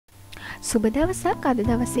සුබ දවසක්. අද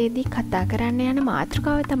දවසේදී කතා කරන්න යන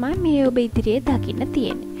මාතෘකාව තමයි මේ ඔබ ඉදිරියේ දකින්න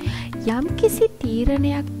තියෙන්නේ. යම්කිසි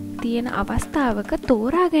තීරණයක් තියෙන අවස්ථාවක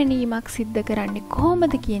තෝරා ගැනීමක් සිද්ධ කරන්නේ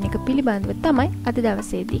කොහොමද කියන එක පිළිබඳව තමයි අද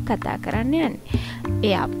දවසේදී කතා කරන්න යන්නේ.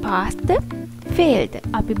 එයා passed failed.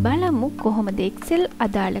 අපි බලමු කොහොමද Excel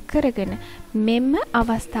අදාළ කරගෙන මෙම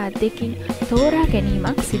අවස්ථා දෙකින් තෝරා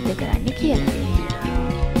ගැනීමක් සිද්ධ කරන්නේ කියලා.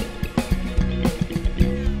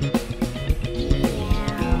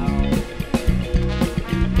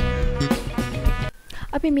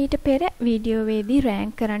 අපි මීට පෙර වීඩියෝවේදී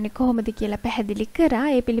රෑන්ක් කරන්නේ කොහොමද කියලා පැහැදිලි කරා.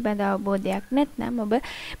 ඒ පිළිබඳ අවබෝධයක් නැත්නම් ඔබ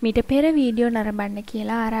මීට පෙර වීඩියෝ නරඹන්න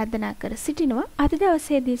කියලා ආරාධනා කර සිටිනවා. අද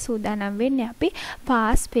දවසේදී සූදානම් වෙන්නේ අපි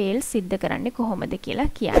pass fail සිද්ධ කරන්නේ කොහොමද කියලා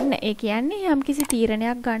කියන්න. ඒ කියන්නේ යම්කිසි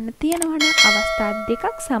තීරණයක් ගන්න තියෙනවා නම් අවස්ථා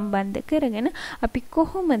දෙකක් සම්බන්ධ කරගෙන අපි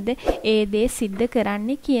කොහොමද ඒ දේ සිද්ධ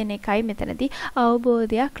කරන්නේ කියන එකයි මෙතනදී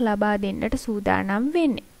අවබෝධයක් ලබා දෙන්නට සූදානම්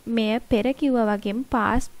වෙන්නේ. මෙය පෙර කිව්වා වගේම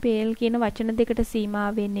pass fail කියන වචන දෙකට සීමා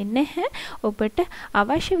වෙන්නේ නැහැ. ඔබට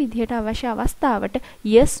අවශ්‍ය විදිහට අවශ්‍ය අවස්ථාවට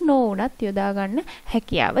yes no උනත් යොදා ගන්න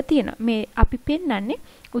හැකියාව තියෙනවා. මේ අපි පෙන්වන්නේ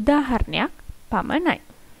උදාහරණයක් පමණයි.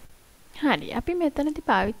 හරි. අපි මෙතනදී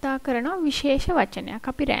භාවිතා කරන විශේෂ වචනයක්.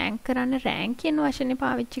 අපි rank කරන්න rank කියන වචනේ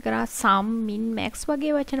පාවිච්චි කරා, sum, min, max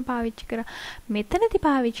වගේ වචන පාවිච්චි කරා. මෙතනදී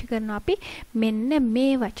පාවිච්චි කරනවා අපි මෙන්න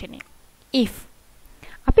මේ වචනේ. if.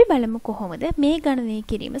 අපි බලමු කොහොමද මේ ගණනය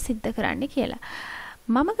කිරීම සිද්ධ කරන්න කියලා.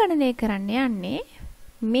 මම ගණනය කරන්න යන්නේ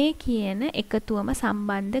මේ කියන එකතුවම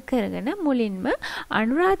සම්බන්ධ කරගෙන මුලින්ම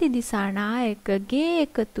අනුරාධ දිසානායකගේ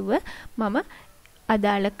එකතුව මම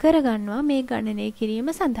අදාළ කරගන්නවා මේ ගණනය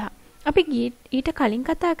කිරීම සඳහා. අපි ඊට කලින්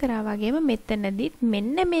කතා කරා වගේම මෙතනදිත්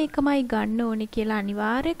මෙන්න මේකමයි ගන්න ඕනේ කියලා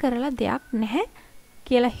අනිවාර්ය කරලා දෙයක් නැහැ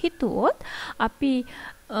කියලා හිතුවොත් අපි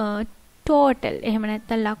total එහෙම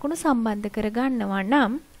නැත්නම් ලකුණු සම්බන්ධ කරගන්නවා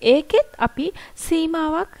නම් ඒකෙත් අපි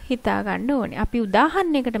සීමාවක් හිතා ගන්න ඕනේ. අපි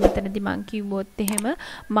උදාහරණයකට මෙතනදී මම කිව්වොත් එහෙම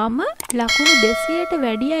මම ලකුණු 200ට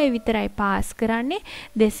වැඩි අය විතරයි පාස් කරන්නේ,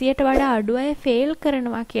 200ට වඩා අඩු අය ෆේල්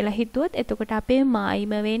කරනවා කියලා හිතුවොත් එතකොට අපේ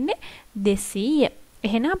මායිම වෙන්නේ 200.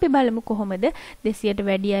 එහෙනම් අපි බලමු කොහොමද 200ට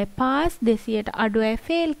වැඩි අය පාස්, 200ට අඩු අය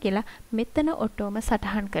ෆේල් කියලා මෙතන ඔටෝම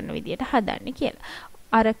සටහන් කරන විදියට හදන්නේ කියලා.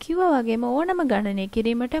 අර කිව්වා වගේම ඕනම ගණනය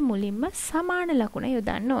කිරීමට මුලින්ම සමාන ලකුණ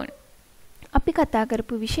යොදන්න ඕනේ. අපි කතා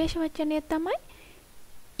කරපු විශේෂ වචනය තමයි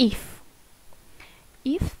if.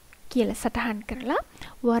 if කියලා සටහන් කරලා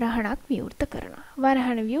වරහණක් විවෘත කරනවා.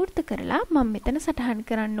 වරහණ විවෘත කරලා මම මෙතන සටහන්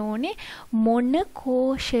කරන්න ඕනේ මොන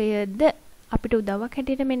කෝෂයද. අපිට උදව්වක්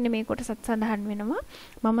හැටියට මෙන්න මේ කොටසත් සඳහන් වෙනවා.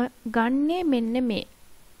 මම ගන්නේ මෙන්න මේ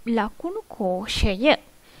ලකුණු කෝෂය.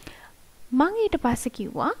 මං ඊට පස්සේ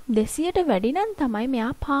කිව්වා 200ට වැඩි නම් තමයි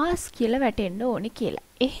මෙයා පාස් කියලා වැටෙන්න ඕනේ කියලා.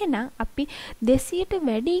 එහෙනම් අපි 200ට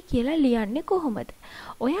වැඩි කියලා ලියන්නේ කොහොමද?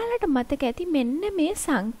 ඔයාලට මතක ඇති මෙන්න මේ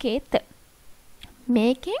සංකේත.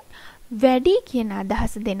 මේකෙන් වැඩි කියන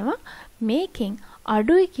අදහස දෙනවා, මේකෙන්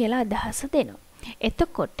අඩුයි කියලා අදහස දෙනවා.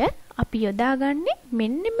 එතකොට අපි යොදාගන්නේ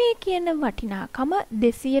මෙන්න මේ කියන වටිනාකම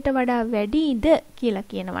 200ට වඩා වැඩිද කියලා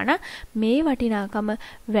කියනවා නම් මේ වටිනාකම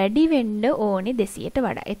වැඩි වෙන්න ඕනේ 200ට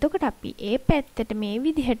වඩා. එතකොට අපි ඒ පැත්තට මේ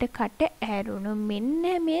විදිහට කට ඇරුණු මෙන්න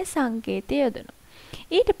මේ සංකේතය යොදනවා.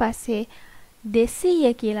 ඊට පස්සේ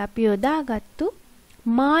 200 කියලා අපි යොදාගත්තු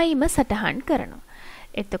මායිම සටහන් කරනවා.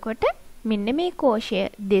 එතකොට මෙන්න මේ කෝෂය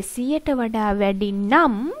 200ට වඩා වැඩි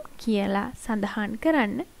නම් කියලා සඳහන්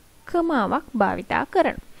කරන්න කමාවක් භාවිතා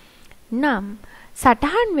කරනවා. නම්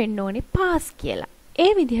සටහන් වෙන්න ඕනේ පාස් කියලා. ඒ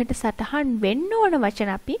විදිහට සටහන් වෙන්න ඕන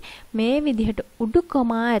වචන අපි මේ විදිහට උඩු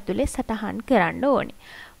කොමා ඇතුලේ සටහන් කරන්න ඕනේ.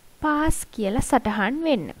 පාස් කියලා සටහන්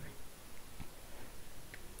වෙන්න.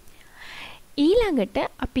 ඊළඟට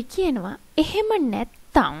අපි කියනවා එහෙම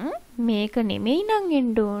නැත්තම් මේක නෙමෙයි නම්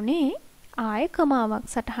එන්න ඕනේ ආය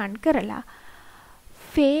කමාවක් සටහන් කරලා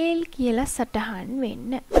ෆේල් කියලා සටහන්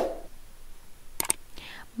වෙන්න.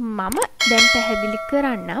 මම දැන් පැහැදිලි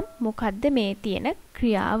කරන්නම් මොකද්ද මේ තියෙන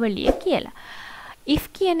ක්‍රියාවලිය කියලා. if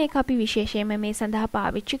කියන එක අපි විශේෂයෙන්ම මේ සඳහා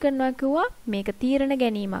පාවිච්චි කරනවා කිව්වා මේක තීරණ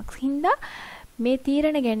ගැනීමක් හින්දා මේ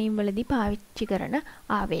තීරණ ගැනීම වලදී පාවිච්චි කරන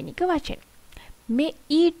ආවේනික වචන. මේ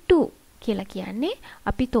e2 කියලා කියන්නේ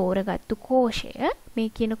අපි තෝරගත්තු කෝෂය. මේ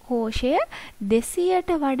කියන කෝෂය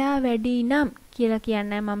 200ට වඩා වැඩි නම් කියලා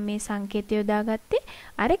කියන්නේ මම මේ සංකේතය යොදාගත්තේ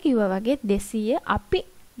අර කිව්වා වගේ 200 අපි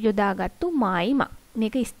යොදාගත්තු මායිමක්.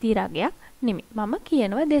 මේක ස්ථිරාගයක් නෙමෙයි. මම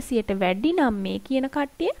කියනවා 200ට වැඩි නම් මේ කියන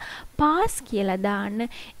කට්ටිය පාස් කියලා දාන්න,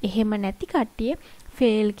 එහෙම නැති කට්ටිය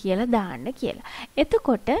ෆේල් කියලා දාන්න කියලා.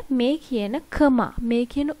 එතකොට මේ කියන කමා, මේ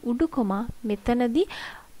කියන උඩු කොමා මෙතනදී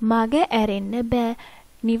මග ඇරෙන්න බෑ.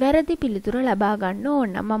 නිවැරදි පිළිතුර ලබා ගන්න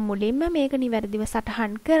ඕන. මම මුලින්ම මේක නිවැරදිව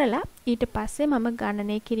සටහන් කරලා ඊට පස්සේ මම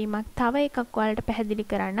ගණනය කිරීමක් තව එකක් ඔයාලට පැහැදිලි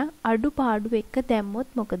කරන්න අඩුපාඩු එක දැම්මොත්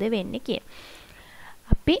මොකද වෙන්නේ කියලා.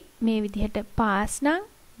 අපි මේ විදිහට පාස් නම්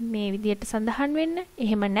මේ විදිහට සඳහන් වෙන්න.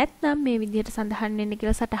 එහෙම නැත්නම් මේ විදිහට සඳහන් වෙන්න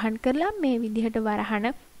කියලා සටහන් කරලා මේ විදිහට වරහන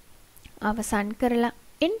අවසන් කරලා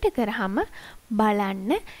එන්ටර් කරාම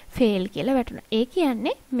බලන්න ෆේල් කියලා වැටුණා. ඒ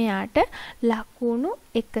කියන්නේ මෙයාට ලකුණු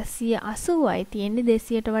 180යි තියෙන්නේ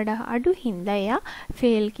 200ට වඩා අඩු හින්දා එයා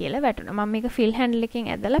ෆේල් කියලා වැටුණා. මම මේක ෆිල් හැන්ඩල්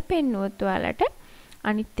එකෙන් ඇදලා පෙන්නුවොත් ඔයාලට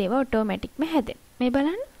අනිත් ඒවා ඔටෝමැටික්ම හැදෙන. මේ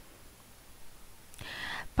බලන්න.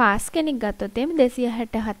 පාස් කෙනෙක් ගත්තොත් එimhe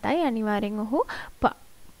 267යි අනිවාර්යෙන් ඔහු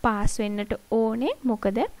පාස් වෙන්නට ඕනේ.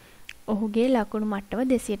 මොකද ඔහුගේ ලකුණු මට්ටම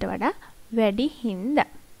 200ට වඩා වැඩි හින්දා.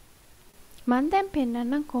 මම දැන්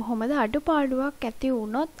පෙන්නන්නම් කොහොමද අඩුපාඩුවක් ඇති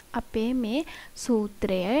වුණොත් අපේ මේ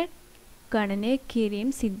සූත්‍රය ගණනය කිරීම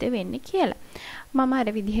සිද්ධ වෙන්නේ කියලා. මම අර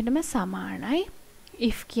විදිහටම සමානයි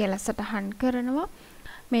if කියලා සටහන් කරනවා.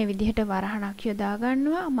 මේ විදිහට වරහණක් යොදා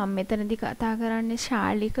ගන්නවා. මම මෙතනදී කතා කරන්නේ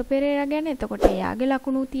ශාලික පෙරේරා ගැන. එතකොට එයාගේ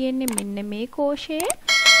ලකුණු තියෙන්නේ මෙන්න මේ කෝෂයේ.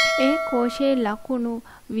 ඒ කෝෂයේ ලකුණු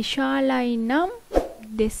විශාලයි නම්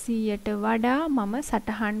 200ට වඩා මම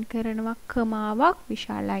සටහන් කරනවා කමාවක්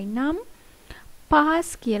විශාලයි නම් පාස්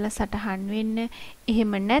කියලා සටහන් වෙන්න.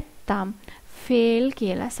 එහෙම නැත්නම් ෆේල්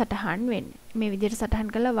කියලා සටහන් වෙන්න. මේ විදිහට සටහන්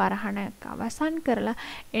කරලා වරහණක් අවසන් කරලා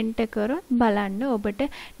එන්ටර් කරොත් බලන්න ඔබට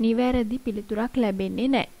නිවැරදි පිළිතුරක් ලැබෙන්නේ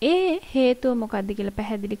නැහැ. ඒ හේතුව මොකද්ද කියලා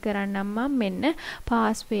පැහැදිලි කරන්නම් මම මෙන්න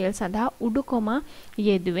පාස් ෆේල් සඳහා උඩු කොමා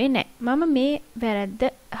යෙදුවේ නැහැ. මම මේ වැරද්ද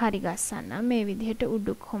හරි ගස්සන්නම්. මේ විදිහට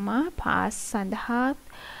උඩු කොමා පාස් සඳහා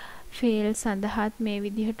ෆේල් සඳහාත් මේ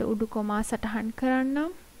විදිහට උඩු කොමා සටහන්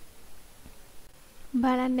කරන්නම්.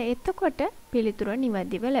 බලන්න එතකොට පිළිතුර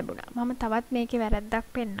නිවැරදිව ලැබුණා. මම තවත් මේකේ වැරද්දක්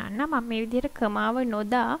පෙන්නන්න. මම මේ විදිහට කමාව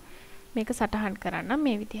නොදා මේක සටහන් කරන්න.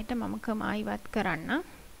 මේ විදිහට මම කමා ඉවත් කරන්න.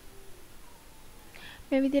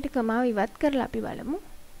 මේ විදිහට කමාව ඉවත් කරලා අපි බලමු.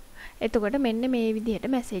 එතකොට මෙන්න මේ විදිහට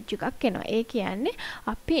මැසේජ් එකක් එනවා. ඒ කියන්නේ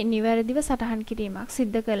අපි නිවැරදිව සටහන් කිරීමක්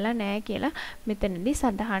සිද්ධ කරලා නැහැ කියලා මෙතනදී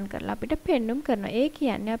සටහන් කරලා අපිට පෙන්눔 කරනවා. ඒ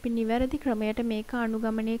කියන්නේ අපි නිවැරදි ක්‍රමයට මේක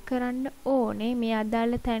අනුගමනය කරන්න ඕනේ. මේ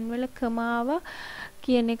අදාළ තැන්වල කමාව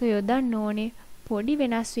කියන එක යොදන්න ඕනේ. පොඩි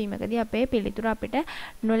වෙනස් වීමකදී අපේ පිළිතුර අපිට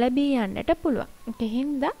නොලැබී යන්නට පුළුවන්. ඒ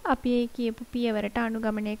හින්දා අපි මේ කියපු පියවරට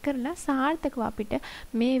අනුගමනය කරලා සාර්ථකව අපිට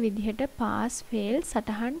මේ විදිහට පාස් ෆේල්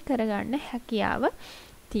සටහන් කරගන්න හැකියාව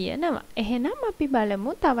තියෙනවා. එහෙනම් අපි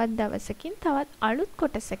බලමු තවත් දවසකින් තවත් අලුත්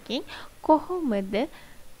කොටසකින් කොහොමද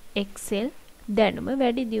Excel දැනුම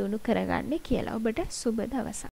වැඩි දියුණු කරගන්නේ කියලා. ඔබට සුබ දවසක්.